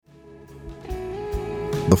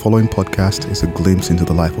The following podcast is a glimpse into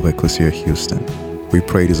the life of Ecclesia Houston. We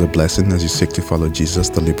pray it is a blessing as you seek to follow Jesus,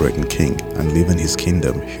 the liberating King, and live in His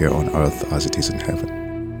kingdom here on earth as it is in heaven.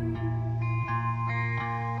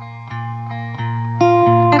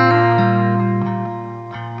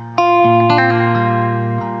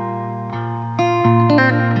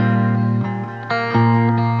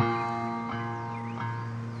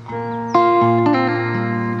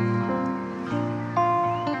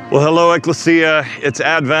 Well, hello, Ecclesia. It's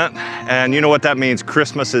Advent, and you know what that means.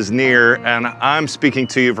 Christmas is near, and I'm speaking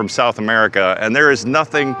to you from South America, and there is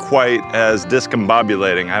nothing quite as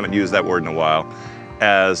discombobulating, I haven't used that word in a while,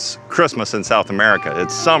 as Christmas in South America.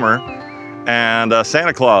 It's summer, and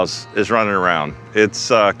Santa Claus is running around.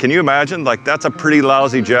 Can you imagine? Like, that's a pretty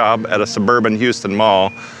lousy job at a suburban Houston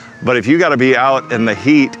mall, but if you got to be out in the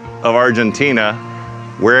heat of Argentina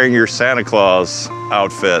wearing your Santa Claus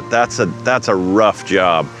outfit, that's a rough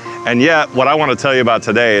job. And yet, what I want to tell you about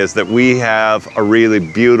today is that we have a really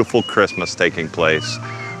beautiful Christmas taking place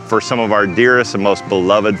for some of our dearest and most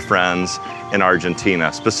beloved friends in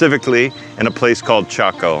Argentina, specifically in a place called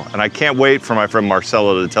Chaco. And I can't wait for my friend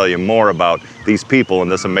Marcelo to tell you more about these people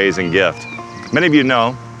and this amazing gift. Many of you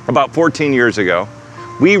know, about 14 years ago,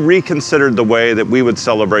 we reconsidered the way that we would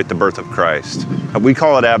celebrate the birth of Christ. We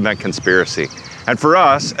call it Advent Conspiracy. And for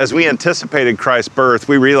us, as we anticipated Christ's birth,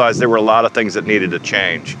 we realized there were a lot of things that needed to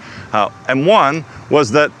change. And one was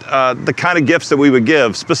that the kind of gifts that we would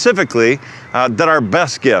give, specifically that our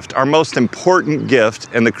best gift, our most important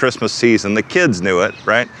gift in the Christmas season, the kids knew it,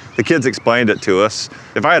 right? The kids explained it to us.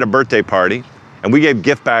 If I had a birthday party and we gave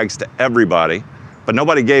gift bags to everybody, but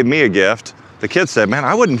nobody gave me a gift, the kids said, man,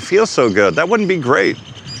 I wouldn't feel so good. That wouldn't be great.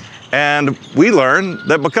 And we learned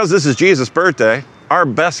that because this is Jesus' birthday, our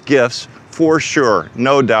best gifts, for sure,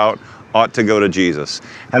 no doubt, ought to go to Jesus.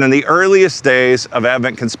 And in the earliest days of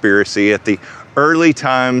Advent Conspiracy, at the early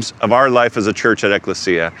times of our life as a church at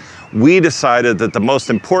Ecclesia, we decided that the most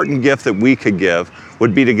important gift that we could give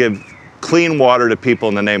would be to give clean water to people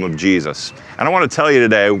in the name of Jesus. And I want to tell you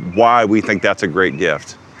today why we think that's a great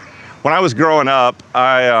gift. When I was growing up,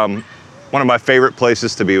 one of my favorite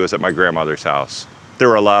places to be was at my grandmother's house. There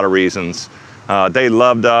were a lot of reasons. They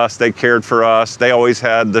loved us, they cared for us, they always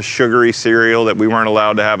had the sugary cereal that we weren't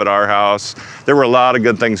allowed to have at our house. There were a lot of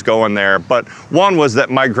good things going there, but one was that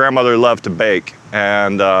my grandmother loved to bake,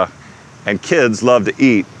 and kids loved to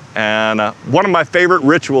eat. And one of my favorite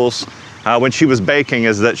rituals when she was baking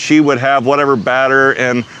is that she would have whatever batter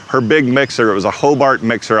in her big mixer. It was a Hobart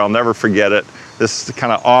mixer, I'll never forget it, this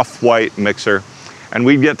kind of off-white mixer. And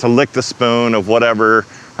we'd get to lick the spoon of whatever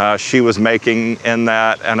she was making in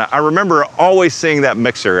that. And I remember always seeing that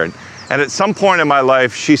mixer. And at some point in my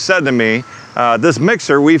life, she said to me, this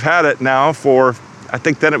mixer, we've had it now for, I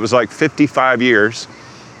think then it was like 55 years.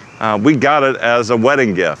 We got it as a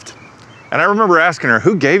wedding gift. And I remember asking her,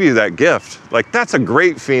 who gave you that gift? Like, that's a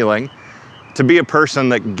great feeling to be a person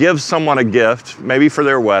that gives someone a gift, maybe for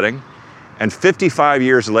their wedding, and 55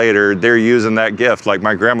 years later, they're using that gift like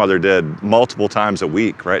my grandmother did multiple times a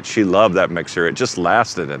week, right? She loved that mixer. It just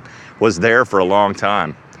lasted and was there for a long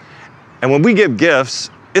time. And when we give gifts,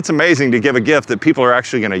 it's amazing to give a gift that people are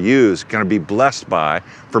actually going to use, going to be blessed by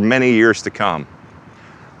for many years to come.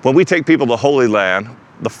 When we take people to Holy Land,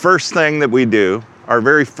 the first thing that we do, our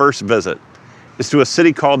very first visit, is to a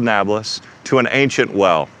city called Nablus, to an ancient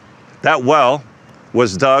well. That well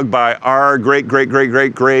was dug by our great,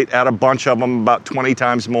 add a bunch of them, about 20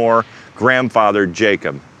 times more, grandfather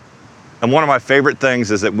Jacob. And one of my favorite things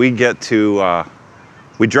is that we get to,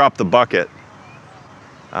 we drop the bucket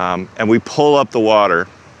and we pull up the water.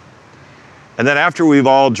 And then after we've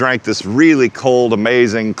all drank this really cold,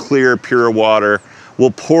 amazing, clear, pure water,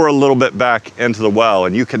 we'll pour a little bit back into the well,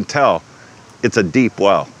 and you can tell it's a deep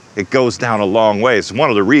well. It goes down a long ways. One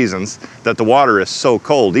of the reasons that the water is so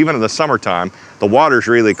cold, even in the summertime, the water's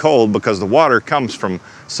really cold because the water comes from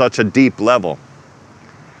such a deep level.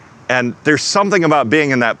 And there's something about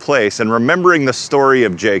being in that place and remembering the story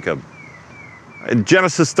of Jacob. In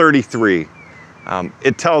Genesis 33,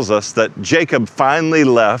 it tells us that Jacob finally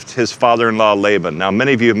left his father-in-law Laban. Now,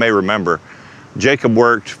 many of you may remember, Jacob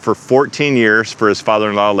worked for 14 years for his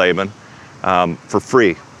father-in-law Laban for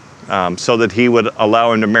free. So that he would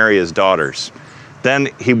allow him to marry his daughters. Then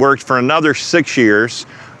he worked for another 6 years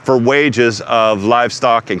for wages of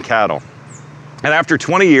livestock and cattle. And after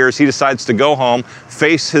 20 years, he decides to go home,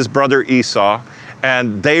 face his brother Esau,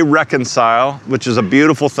 and they reconcile, which is a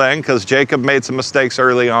beautiful thing because Jacob made some mistakes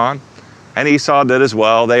early on, and Esau did as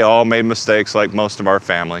well. They all made mistakes like most of our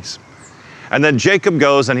families. And then Jacob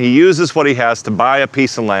goes and he uses what he has to buy a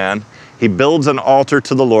piece of land. He builds an altar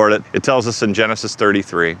to the Lord. It tells us in Genesis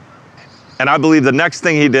 33. And I believe the next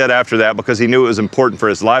thing he did after that, because he knew it was important for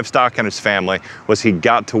his livestock and his family, was he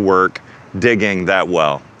got to work digging that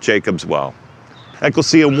well, Jacob's well.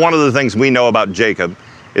 Ecclesia, one of the things we know about Jacob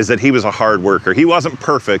is that he was a hard worker. He wasn't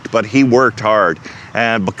perfect, but he worked hard.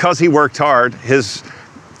 And because he worked hard, his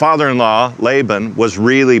father-in-law, Laban, was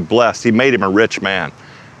really blessed. He made him a rich man.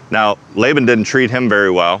 Now, Laban didn't treat him very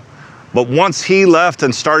well, but once he left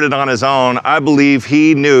and started on his own, I believe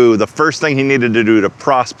he knew the first thing he needed to do to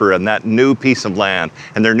prosper in that new piece of land,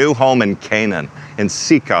 and their new home in Canaan, in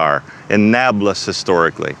Sychar, in Nablus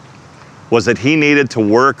historically, was that he needed to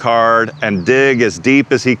work hard and dig as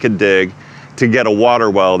deep as he could dig to get a water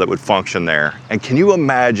well that would function there. And can you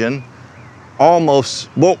imagine, almost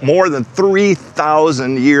more than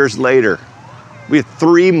 3,000 years later, we had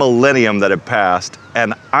 3 millennium that had passed,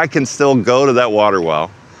 and I can still go to that water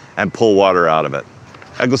well and pull water out of it.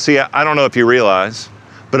 Ecclesia, I don't know if you realize,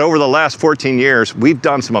 but over the last 14 years, we've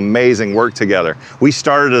done some amazing work together. We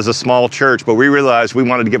started as a small church, but we realized we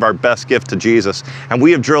wanted to give our best gift to Jesus. And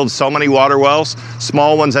we have drilled so many water wells,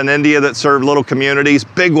 small ones in India that serve little communities,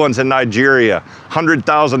 big ones in Nigeria,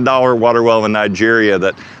 $100,000 water well in Nigeria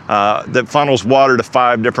that funnels water to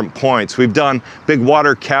 5 different points. We've done big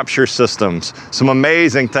water capture systems, some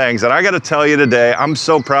amazing things. And I got to tell you today, I'm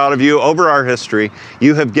so proud of you. Over our history,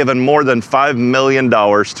 you have given more than $5 million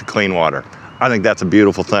to clean water. I think that's a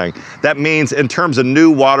beautiful thing. That means in terms of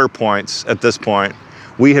new water points at this point,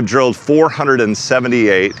 we have drilled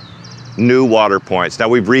 478 new water points. Now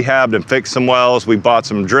we've rehabbed and fixed some wells, we've bought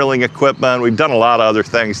some drilling equipment, we've done a lot of other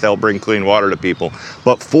things to help bring clean water to people,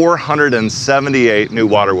 but 478 new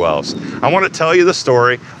water wells. I want to tell you the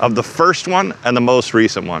story of the first one and the most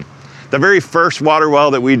recent one. The very first water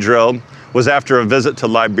well that we drilled was after a visit to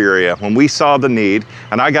Liberia, when we saw the need,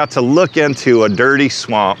 and I got to look into a dirty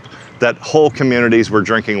swamp that whole communities were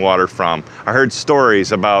drinking water from. I heard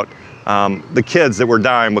stories about the kids that were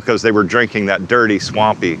dying because they were drinking that dirty,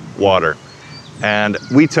 swampy water. And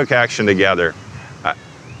we took action together.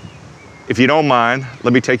 If you don't mind,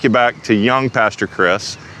 let me take you back to young Pastor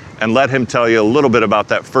Chris and let him tell you a little bit about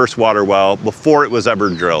that first water well before it was ever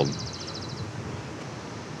drilled.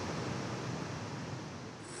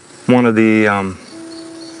 One of the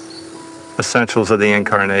essentials of the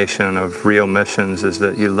incarnation of real missions is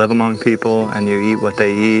that you live among people and you eat what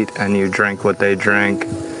they eat and you drink what they drink.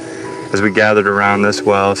 As we gathered around this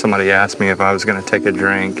well, somebody asked me if I was going to take a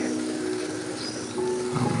drink.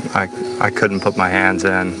 I couldn't put my hands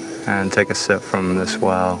in and take a sip from this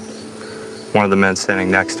well. One of the men standing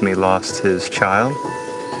next to me lost his child,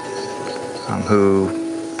 who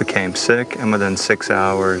became sick and within 6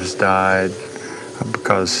 hours died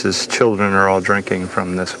because his children are all drinking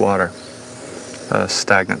from this water. A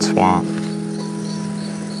stagnant swamp.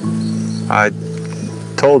 I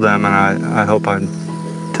told them, and I hope I'm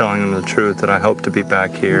telling them the truth, that I hope to be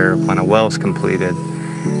back here when a well's completed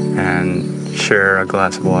and share a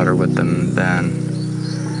glass of water with them then.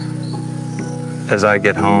 As I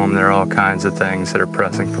get home, there are all kinds of things that are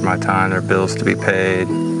pressing for my time. There are bills to be paid.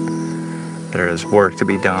 There is work to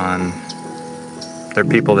be done. There are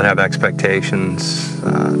people that have expectations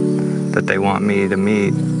that they want me to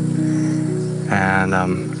meet. And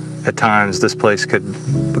at times this place could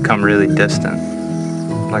become really distant,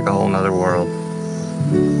 like a whole nother world,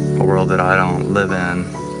 a world that I don't live in.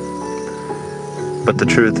 But the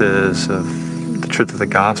truth of the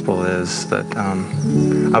gospel is that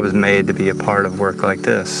I was made to be a part of work like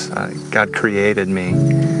this. God created me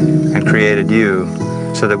and created you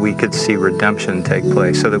so that we could see redemption take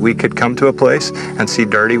place, so that we could come to a place and see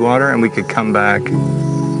dirty water and we could come back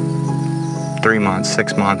 3 months,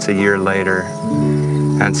 6 months, a year later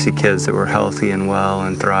and see kids that were healthy and well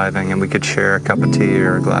and thriving, and we could share a cup of tea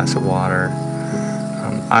or a glass of water.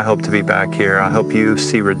 I hope to be back here. I hope you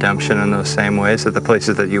see redemption in those same ways, that the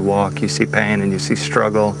places that you walk, you see pain and you see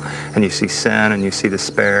struggle and you see sin and you see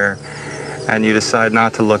despair, and you decide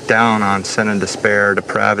not to look down on sin and despair,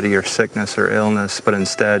 depravity or sickness or illness, but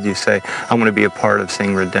instead you say, I'm going to be a part of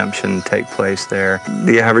seeing redemption take place there.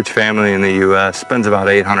 The average family in the U.S. spends about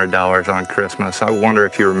 $800 on Christmas. I wonder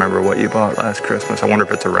if you remember what you bought last Christmas. I wonder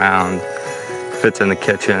if it's around, if it's in the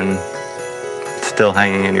kitchen, still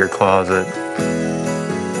hanging in your closet.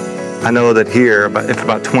 I know that here, if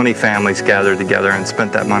about 20 families gathered together and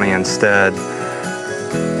spent that money instead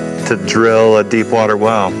to drill a deep water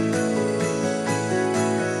well,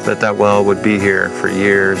 that well would be here for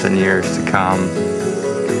years and years to come,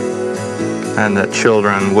 and that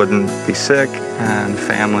children wouldn't be sick and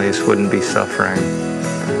families wouldn't be suffering.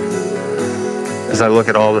 As I look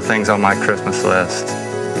at all the things on my Christmas list,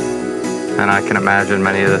 and I can imagine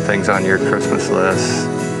many of the things on your Christmas list,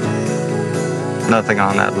 nothing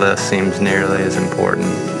on that list seems nearly as important.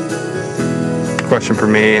 The question for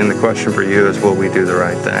me and the question for you is, will we do the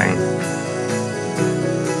right thing?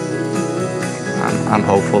 I'm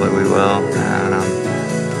hopeful that we will, and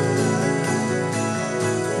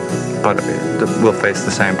but we'll face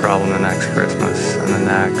the same problem the next Christmas and the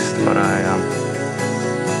next. But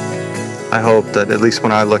I hope that at least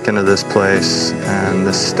when I look into this place and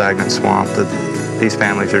this stagnant swamp that these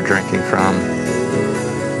families are drinking from,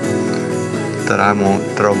 that I won't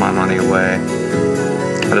throw my money away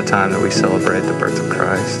at a time that we celebrate the birth of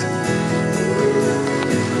Christ.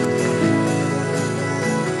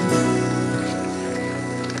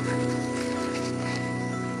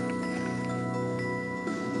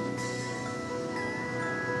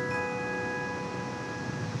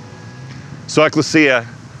 So Ecclesia,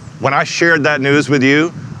 when I shared that news with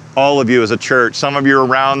you, all of you as a church, some of you were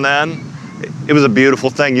around then, it was a beautiful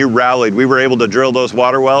thing. You rallied. We were able to drill those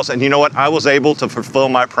water wells. And you know what? I was able to fulfill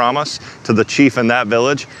my promise to the chief in that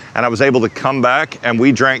village. And I was able to come back and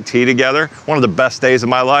we drank tea together. One of the best days of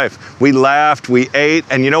my life. We laughed, we ate.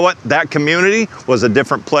 And you know what? That community was a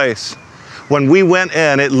different place. When we went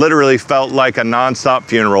in, it literally felt like a nonstop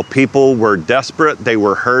funeral. People were desperate. They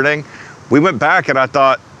were hurting. We went back and I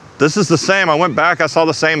thought, this is the same. I went back, I saw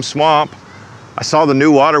the same swamp. I saw the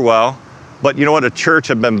new water well. But you know what? A church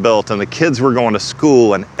had been built and the kids were going to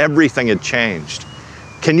school and everything had changed.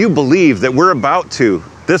 Can you believe that we're about to,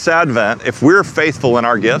 this Advent, if we're faithful in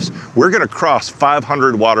our gifts, we're going to cross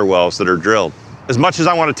 500 water wells that are drilled. As much as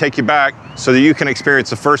I want to take you back so that you can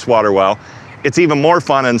experience the first water well, it's even more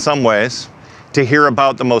fun in some ways to hear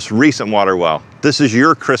about the most recent water well. This is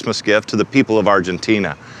your Christmas gift to the people of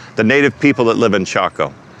Argentina, the native people that live in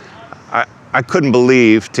Chaco. I couldn't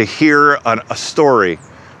believe to hear a story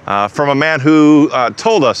from a man who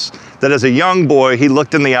told us that as a young boy, he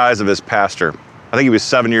looked in the eyes of his pastor. I think he was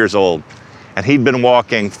 7 years old. And he'd been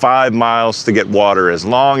walking 5 miles to get water as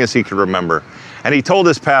long as he could remember. And he told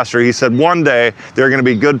his pastor, he said, one day there are going to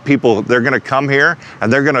be good people, they're going to come here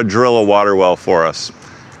and they're going to drill a water well for us.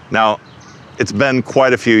 Now, it's been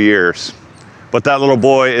quite a few years, but that little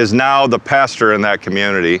boy is now the pastor in that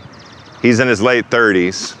community. He's in his late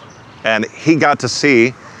 30s. And he got to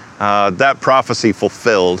see that prophecy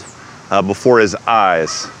fulfilled before his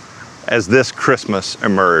eyes as this Christmas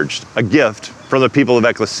emerged. A gift from the people of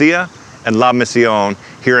Ecclesia and La Misión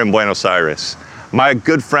here in Buenos Aires. My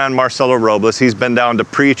good friend Marcelo Robles, he's been down to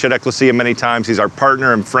preach at Ecclesia many times. He's our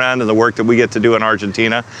partner and friend in the work that we get to do in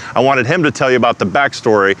Argentina. I wanted him to tell you about the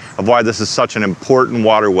backstory of why this is such an important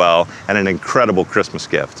water well and an incredible Christmas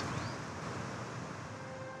gift.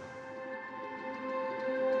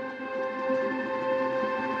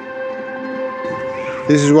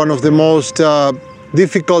 This is one of the most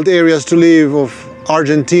difficult areas to live of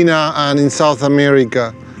Argentina and in South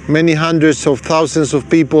America. Many hundreds of thousands of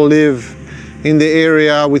people live in the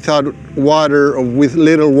area without water or with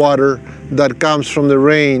little water that comes from the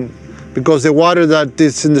rain, because the water that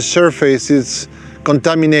is in the surface is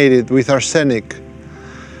contaminated with arsenic.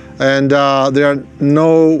 And there are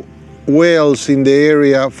no wells in the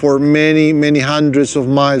area for many, many hundreds of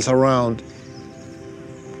miles around.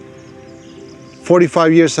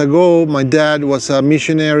 45 years ago, my dad was a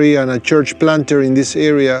missionary and a church planter in this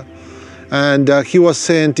area, and he was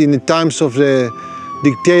sent in the times of the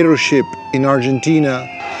dictatorship in Argentina.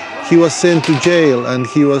 He was sent to jail and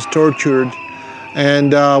he was tortured,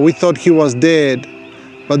 and we thought he was dead,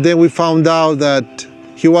 but then we found out that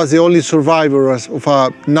he was the only survivor of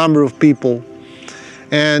a number of people,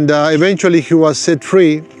 and eventually he was set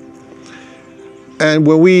free. And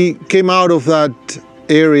when we came out of that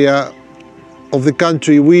area of the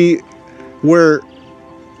country, we were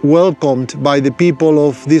welcomed by the people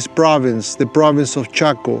of this province, the province of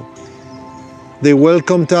Chaco. They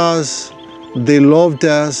welcomed us, they loved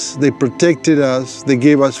us, they protected us, they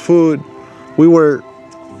gave us food. We were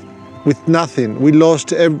with nothing. We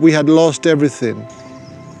had lost everything.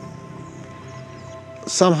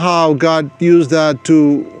 Somehow God used that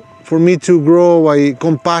for me to grow a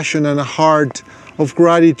compassion and a heart of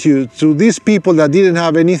gratitude to these people that didn't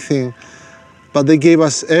have anything, but they gave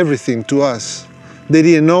us everything to us. They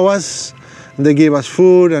didn't know us. They gave us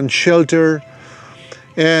food and shelter.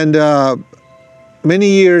 And many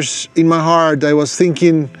years in my heart, I was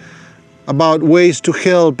thinking about ways to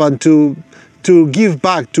help and to give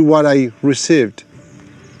back to what I received.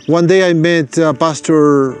 One day I met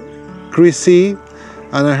Pastor Chris Seay,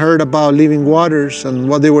 and I heard about Living Waters and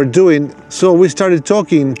what they were doing. So we started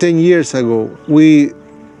talking 10 years ago. We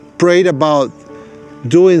prayed about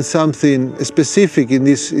doing something specific in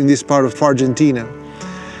this part of Argentina.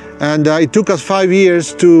 And it took us 5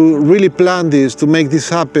 years to really plan this, to make this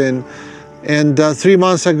happen, And 3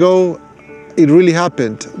 months ago, it really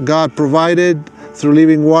happened. God provided through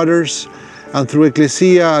Living Waters and through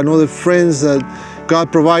Ecclesia and other friends that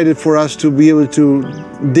God provided for us to be able to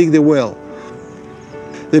dig the well.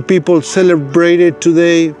 The people celebrated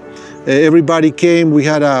today. Everybody came. We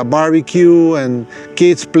had a barbecue and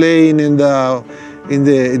kids playing in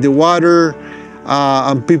the water,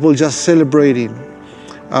 and people just celebrating.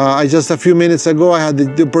 Just a few minutes ago, I had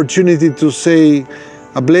the opportunity to say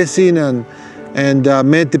a blessing and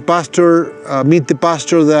meet the pastor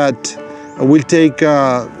that will take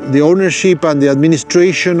the ownership and the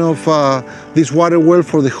administration of this water well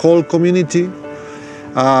for the whole community.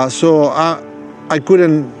 So I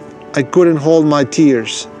couldn't hold my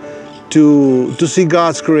tears to see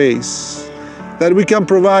God's grace, that we can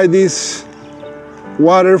provide this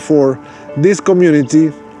water for this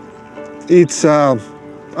community. It's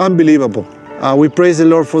unbelievable. We praise the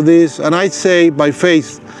Lord for this, and I say by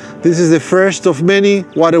faith, this is the first of many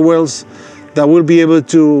water wells that we'll be able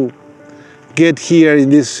to get here in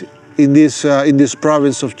this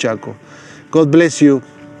province of Chaco. God bless you.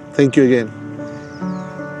 Thank you again.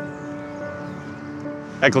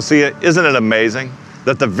 Ecclesia, isn't it amazing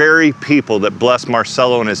that the very people that blessed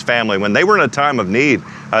Marcelo and his family when they were in a time of need,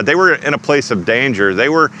 they were in a place of danger, they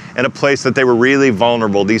were in a place that they were really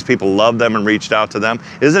vulnerable, these people loved them and reached out to them.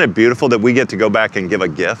 Isn't it beautiful that we get to go back and give a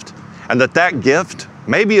gift? And that gift,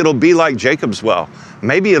 maybe it'll be like Jacob's well.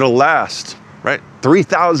 Maybe it'll last, right,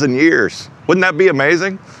 3,000 years. Wouldn't that be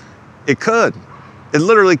amazing? It could. It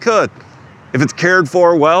literally could. If it's cared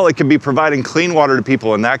for well, it could be providing clean water to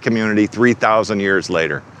people in that community 3,000 years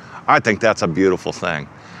later. I think that's a beautiful thing.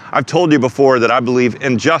 I've told you before that I believe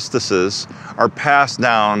injustices are passed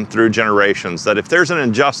down through generations, that if there's an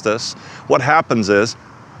injustice, what happens is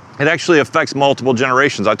it actually affects multiple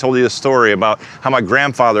generations. I told you a story about how my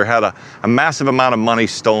grandfather had a massive amount of money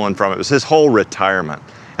stolen from him. It was his whole retirement.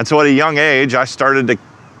 And so at a young age, I started to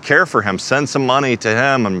care for him, send some money to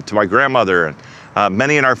him and to my grandmother, and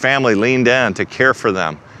many in our family leaned in to care for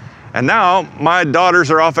them. And now my daughters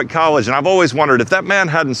are off at college, and I've always wondered if that man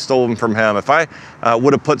hadn't stolen from him, if I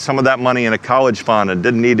would have put some of that money in a college fund and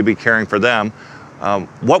didn't need to be caring for them,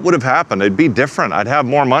 what would have happened? It'd be different. I'd have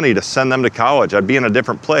more money to send them to college. I'd be in a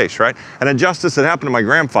different place, right? An injustice that happened to my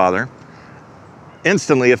grandfather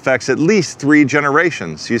instantly affects at least 3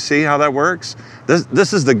 generations. You see how that works?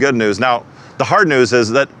 This is the good news. Now, the hard news is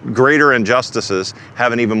that greater injustices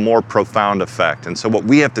have an even more profound effect. And so what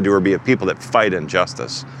we have to do are be a people that fight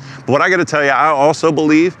injustice. But what I got to tell you, I also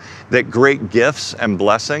believe that great gifts and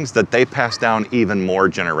blessings, that they pass down even more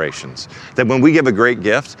generations. That when we give a great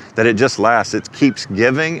gift, that it just lasts. It keeps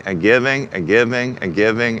giving and giving and giving and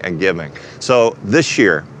giving and giving. So this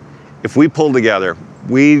year, if we pull together,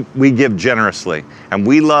 we give generously, and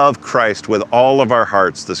we love Christ with all of our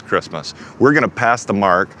hearts this Christmas, we're going to pass the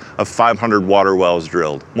mark of 500 water wells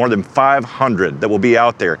drilled. More than 500 that will be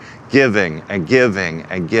out there giving and giving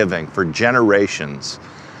and giving for generations.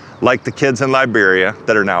 Like the kids in Liberia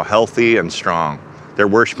that are now healthy and strong. They're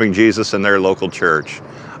worshiping Jesus in their local church.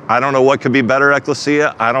 I don't know what could be better,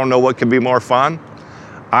 Ecclesia. I don't know what could be more fun.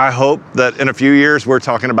 I hope that in a few years, we're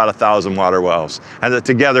talking about 1,000 water wells, and that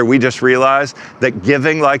together we just realize that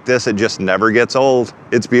giving like this, it just never gets old.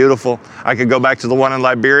 It's beautiful. I could go back to the one in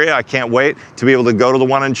Liberia. I can't wait to be able to go to the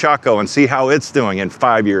one in Chaco and see how it's doing in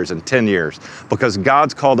 5 years and 10 years, because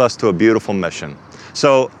God's called us to a beautiful mission.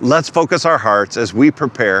 So let's focus our hearts as we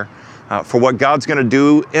prepare for what God's going to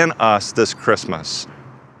do in us this Christmas.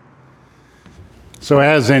 So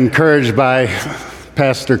as encouraged by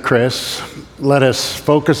Pastor Chris, let us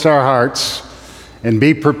focus our hearts and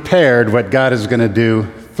be prepared what God is going to do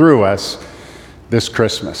through us this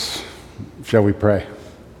Christmas. Shall we pray?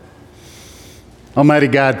 Almighty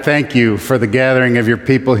God, thank you for the gathering of your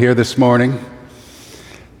people here this morning.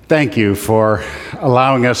 Thank you for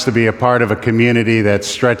allowing us to be a part of a community that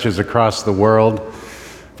stretches across the world.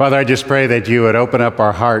 Father, I just pray that you would open up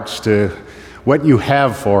our hearts to what you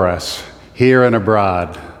have for us here and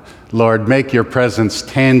abroad. Lord, make your presence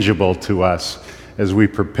tangible to us as we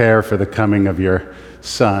prepare for the coming of your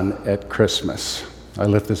Son at Christmas. I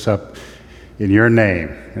lift this up in your name.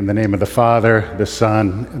 In the name of the Father, the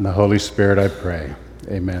Son, and the Holy Spirit, I pray.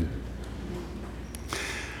 Amen.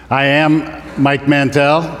 I am Mike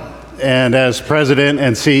Mantel, and as President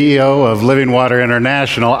and CEO of Living Water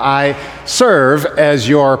International, I serve as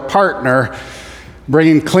your partner,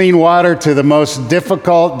 bringing clean water to the most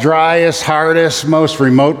difficult, driest, hardest, most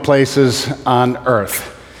remote places on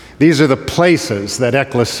earth. These are the places that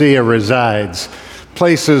Ecclesia resides.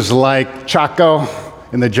 Places like Chaco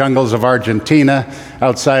in the jungles of Argentina,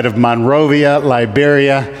 outside of Monrovia,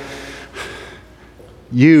 Liberia,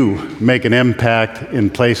 you make an impact in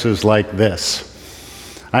places like this.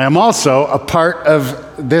 I am also a part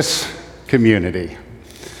of this community.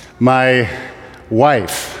 My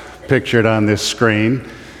wife, pictured on this screen,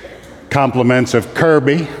 compliments of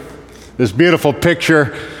Kirby. This beautiful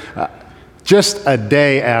picture just a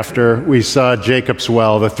day after we saw Jacob's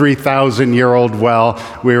Well, the 3,000-year-old well.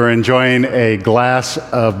 We were enjoying a glass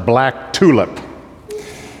of black tulip.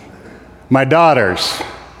 My daughters,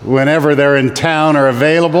 whenever they're in town or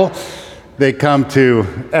available, they come to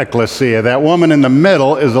Ecclesia. That woman in the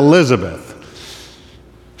middle is Elizabeth.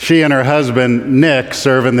 She and her husband, Nick,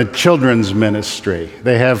 serve in the children's ministry.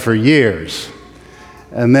 They have for years.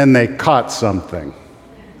 And then they caught something.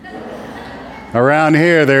 Around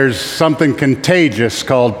here, there's something contagious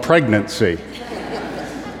called pregnancy.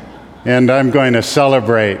 And I'm going to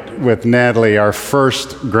celebrate with Natalie our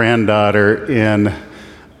first granddaughter in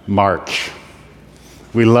March.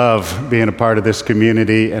 We love being a part of this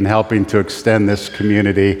community and helping to extend this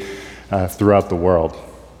community throughout the world.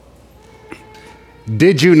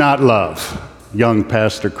 Did you not love young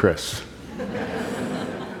Pastor Chris?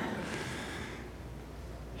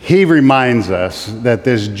 He reminds us that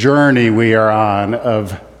this journey we are on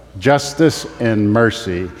of justice and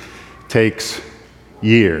mercy takes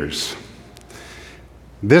years.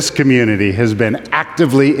 This community has been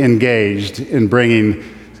actively engaged in bringing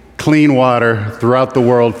clean water throughout the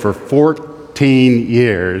world for 14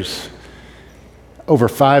 years. Over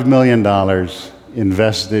 $5 million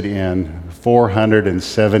invested in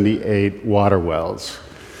 478 water wells.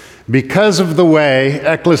 Because of the way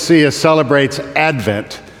Ecclesia celebrates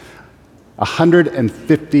Advent,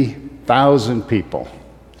 150,000 people,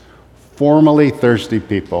 formerly thirsty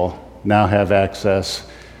people, now have access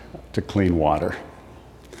to clean water.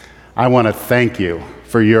 I want to thank you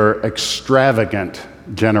for your extravagant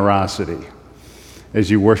generosity as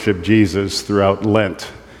you worship Jesus throughout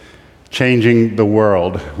Lent, changing the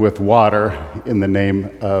world with water in the name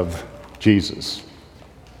of Jesus.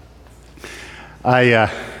 I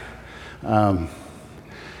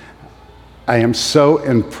am so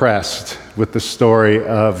impressed with the story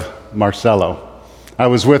of Marcelo. I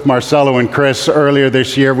was with Marcelo and Chris earlier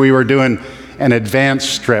this year. We were doing an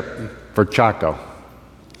advanced trip for Chaco.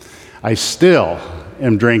 I still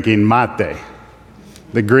am drinking mate,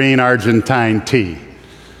 the green Argentine tea.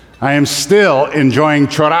 I am still enjoying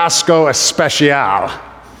churrasco especial,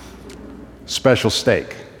 special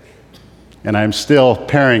steak. And I'm still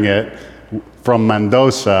pairing it from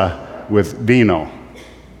Mendoza with vino,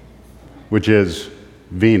 which is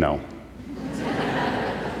vino.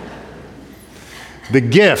 The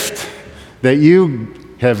gift that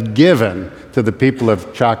you have given to the people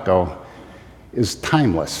of Chaco is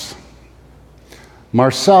timeless.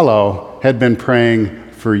 Marcelo had been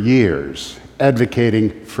praying for years,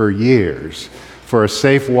 advocating for years for a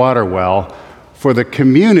safe water well for the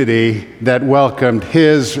community that welcomed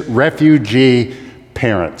his refugee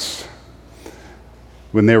parents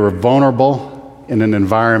when they were vulnerable in an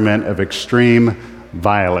environment of extreme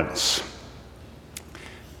violence.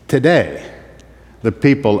 Today, the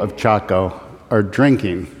people of Chaco are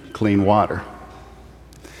drinking clean water.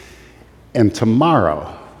 And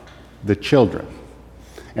tomorrow, the children,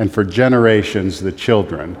 and for generations, the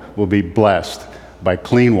children will be blessed by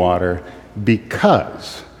clean water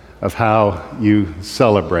because of how you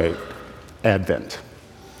celebrate Advent.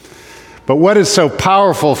 But what is so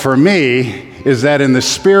powerful for me is that in the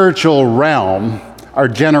spiritual realm, our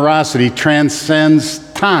generosity transcends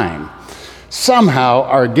time. Somehow,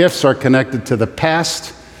 our gifts are connected to the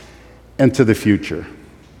past and to the future.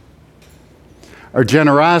 Our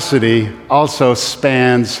generosity also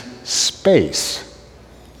spans space.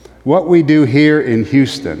 What we do here in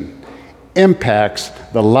Houston impacts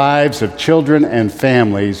the lives of children and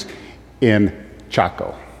families in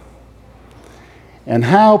Chaco. And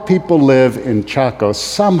how people live in Chaco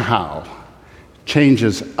somehow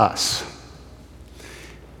changes us.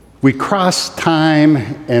 We cross time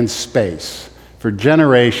and space for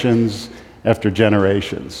generations after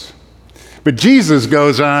generations. But Jesus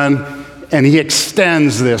goes on and he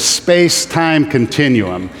extends this space-time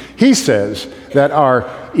continuum. He says that our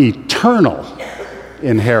eternal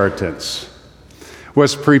inheritance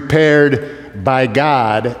was prepared by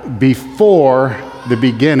God before the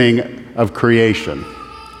beginning of creation,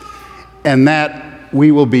 and that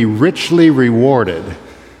we will be richly rewarded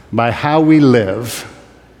by how we live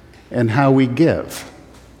and how we give.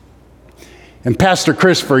 And Pastor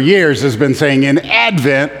Chris for years has been saying in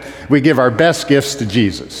Advent, we give our best gifts to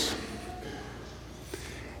Jesus.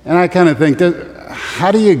 And I kind of think,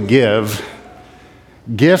 how do you give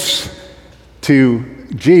gifts to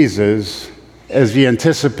Jesus as you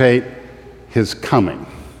anticipate his coming.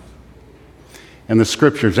 And the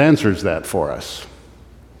scriptures answers that for us.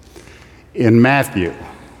 In Matthew,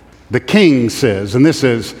 the king says, and this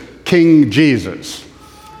is King Jesus,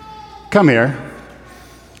 "Come here,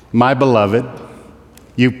 my beloved,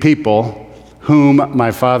 you people whom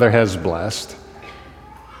my Father has blessed.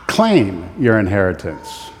 Claim your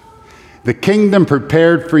inheritance. The kingdom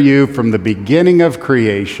prepared for you from the beginning of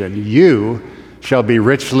creation, you shall be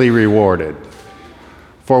richly rewarded.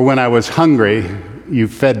 For when I was hungry, you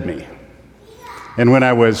fed me. And when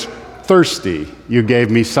I was thirsty, you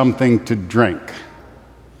gave me something to drink.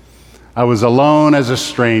 I was alone as a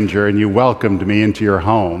stranger, and you welcomed me into your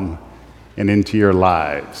home and into your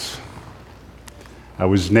lives. I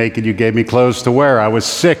was naked, you gave me clothes to wear. I was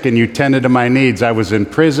sick, and you tended to my needs. I was in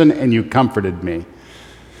prison, and you comforted me."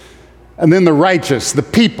 And then the righteous, the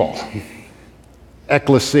people,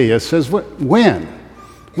 ecclesia, says, when?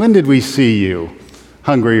 When did we see you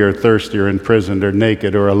hungry or thirsty or imprisoned or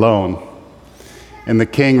naked or alone? And the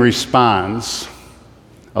king responds,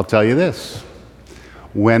 "I'll tell you this.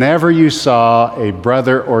 Whenever you saw a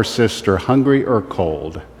brother or sister hungry or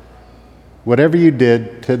cold, whatever you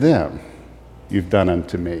did to them, you've done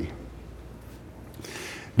unto me."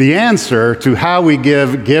 The answer to how we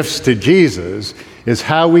give gifts to Jesus is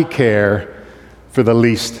how we care for the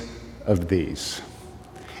least of these.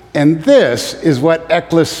 And this is what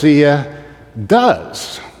ecclesia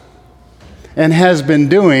does and has been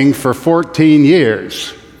doing for 14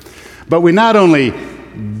 years. But we not only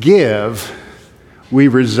give, we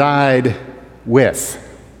reside with.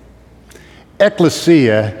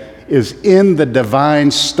 Ecclesia is in the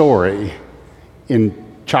divine story in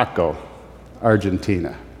Chaco,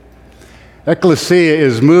 Argentina. Ecclesia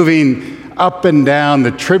is moving up and down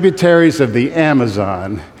the tributaries of the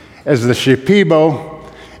Amazon as the Shipibo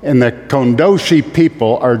and the Kondoshi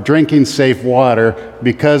people are drinking safe water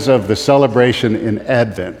because of the celebration in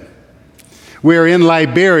Advent. We are in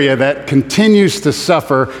Liberia that continues to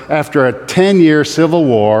suffer after a 10-year civil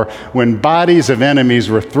war when bodies of enemies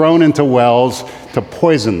were thrown into wells to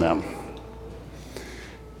poison them.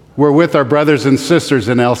 We're with our brothers and sisters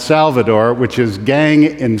in El Salvador, which is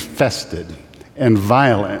gang-infested and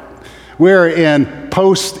violent. We're in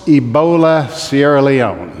post-Ebola Sierra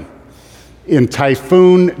Leone, in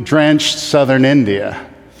typhoon-drenched southern India.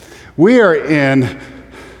 We are in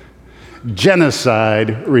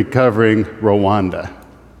genocide-recovering Rwanda.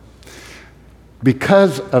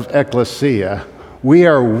 Because of ecclesia, we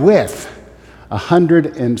are with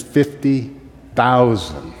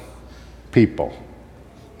 150,000 people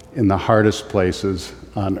in the hardest places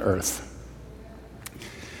on earth.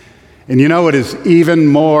 And you know what is even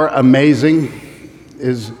more amazing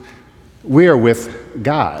is we are with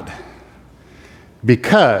God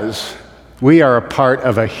because we are a part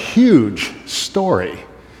of a huge story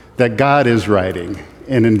that God is writing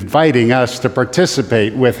and inviting us to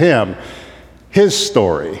participate with Him. His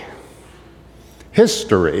story,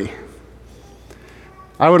 history.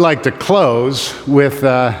 I would like to close with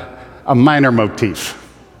a minor motif.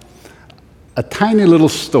 A tiny little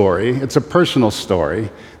story, it's a personal story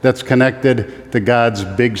that's connected to God's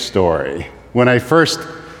big story. When I first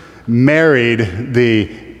married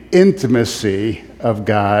the intimacy of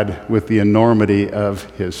God with the enormity of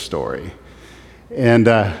His story. And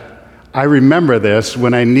I remember this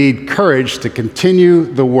when I need courage to continue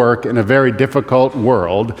the work in a very difficult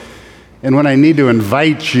world, and when I need to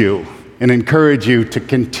invite you and encourage you to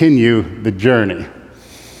continue the journey.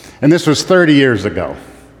 And this was 30 years ago.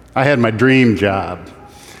 I had my dream job.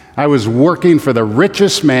 I was working for the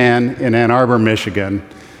richest man in Ann Arbor, Michigan,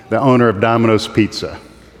 the owner of Domino's Pizza.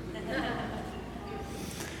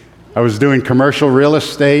 I was doing commercial real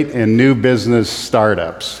estate and new business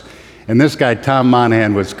startups. And this guy, Tom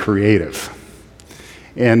Monahan, was creative.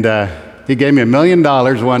 And he gave me $1 million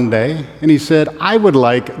one day, and he said, "I would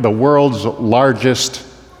like the world's largest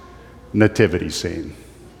nativity scene."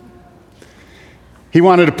 He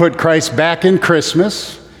wanted to put Christ back in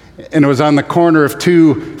Christmas, and it was on the corner of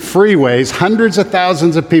two freeways. Hundreds of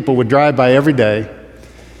thousands of people would drive by every day.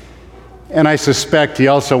 And I suspect he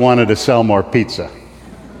also wanted to sell more pizza.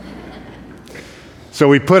 So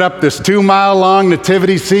we put up this 2-mile-long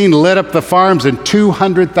nativity scene, lit up the farms, and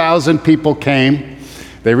 200,000 people came.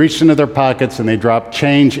 They reached into their pockets and they dropped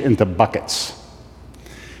change into buckets.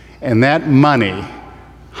 And that money,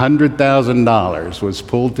 $100,000, was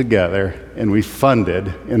pulled together, and we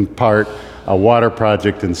funded, in part, a water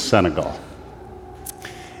project in Senegal.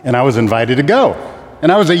 And I was invited to go.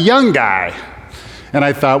 And I was a young guy. And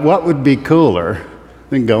I thought, what would be cooler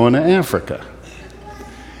than going to Africa?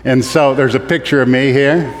 And so there's a picture of me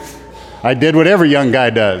here. I did what every young guy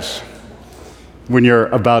does. when you're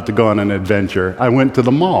about to go on an adventure. I went to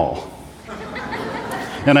the mall.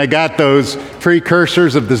 And I got those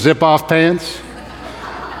precursors of the zip-off pants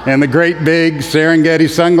and the great big Serengeti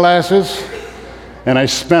sunglasses, and I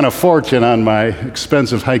spent a fortune on my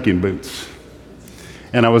expensive hiking boots.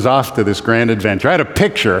 And I was off to this grand adventure. I had a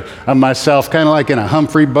picture of myself, kind of like in a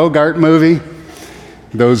Humphrey Bogart movie,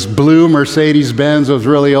 those blue Mercedes-Benz, those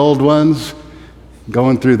really old ones,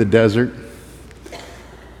 going through the desert.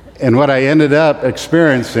 And what I ended up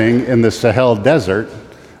experiencing in the Sahel Desert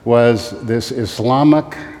was this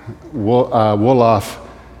Islamic Wolof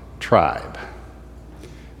tribe.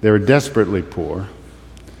 They were desperately poor.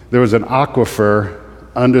 There was an aquifer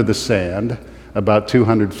under the sand, about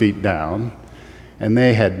 200 feet down, and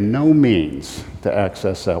they had no means to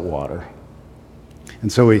access that water.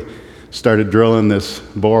 And so we started drilling this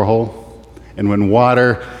borehole, and when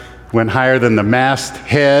water went higher than the mast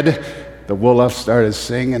head, the Wolofs started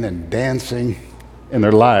singing and dancing in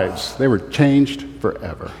their lives. They were changed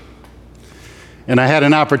forever. And I had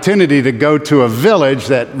an opportunity to go to a village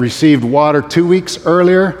that received water 2 weeks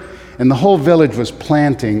earlier, and the whole village was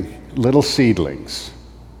planting little seedlings.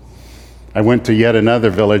 I went to yet another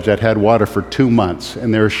village that had water for 2 months,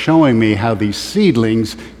 and they were showing me how these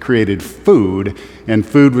seedlings created food, and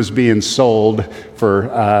food was being sold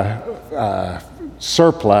for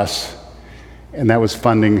surplus, and that was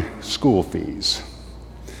funding school fees.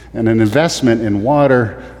 And an investment in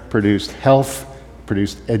water produced health,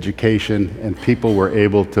 produced education, and people were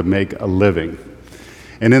able to make a living.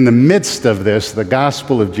 And in the midst of this, the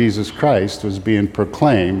gospel of Jesus Christ was being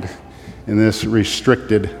proclaimed in this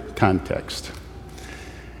restricted context.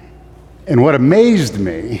 And what amazed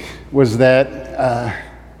me was that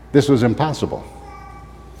this was impossible.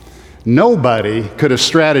 Nobody could have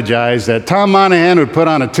strategized that Tom Monahan would put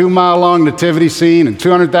on a 2-mile-long nativity scene and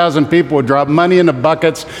 200,000 people would drop money into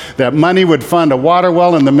buckets, that money would fund a water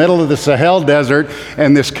well in the middle of the Sahel Desert,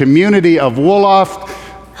 and this community of Wolof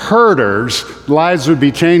herders' lives would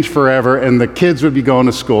be changed forever and the kids would be going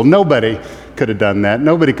to school. Nobody could have done that.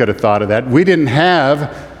 Nobody could have thought of that. We didn't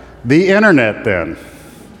have the internet then.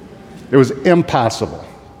 It was impossible.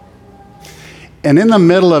 And in the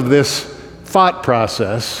middle of this thought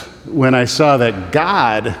process, when I saw that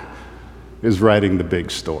God is writing the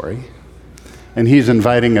big story, and He's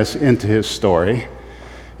inviting us into His story,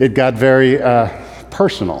 it got very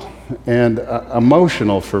personal and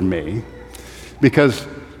emotional for me, because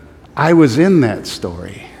I was in that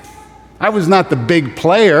story. I was not the big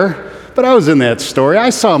player, but I was in that story.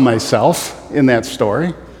 I saw myself in that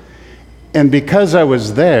story. And because I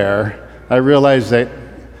was there, I realized that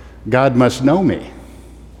God must know me.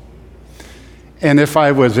 And if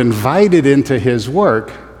I was invited into His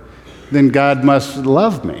work, then God must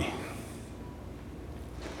love me.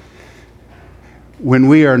 When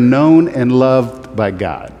we are known and loved by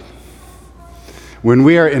God, when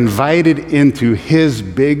we are invited into His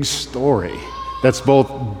big story, that's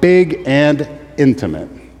both big and intimate,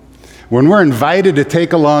 when we're invited to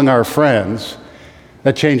take along our friends,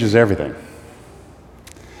 that changes everything.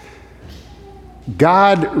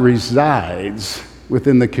 God resides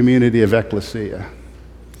within the community of ecclesia.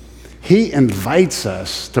 He invites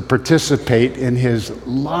us to participate in His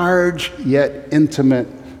large yet intimate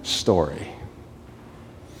story.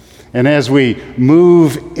 And as we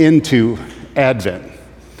move into Advent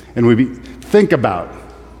and we think about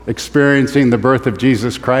experiencing the birth of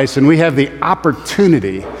Jesus Christ, and we have the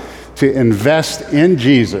opportunity to invest in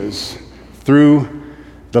Jesus through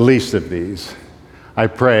the least of these, I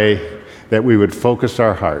pray that we would focus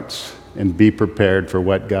our hearts and be prepared for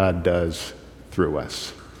what God does through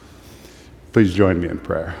us. Please join me in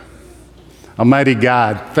prayer. Almighty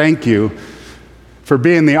God, thank you for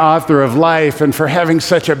being the author of life and for having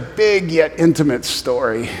such a big yet intimate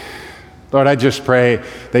story. Lord, I just pray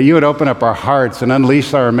that you would open up our hearts and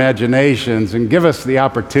unleash our imaginations and give us the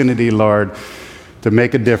opportunity, Lord, to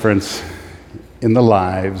make a difference in the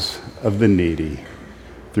lives of the needy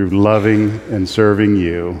through loving and serving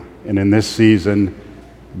you. And in this season,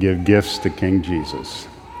 give gifts to King Jesus.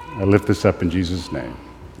 I lift this up in Jesus' name.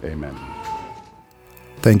 Amen.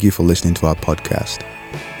 Thank you for listening to our podcast.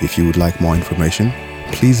 If you would like more information,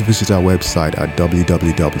 please visit our website at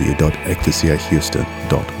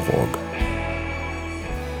www.ecclesiahouston.org.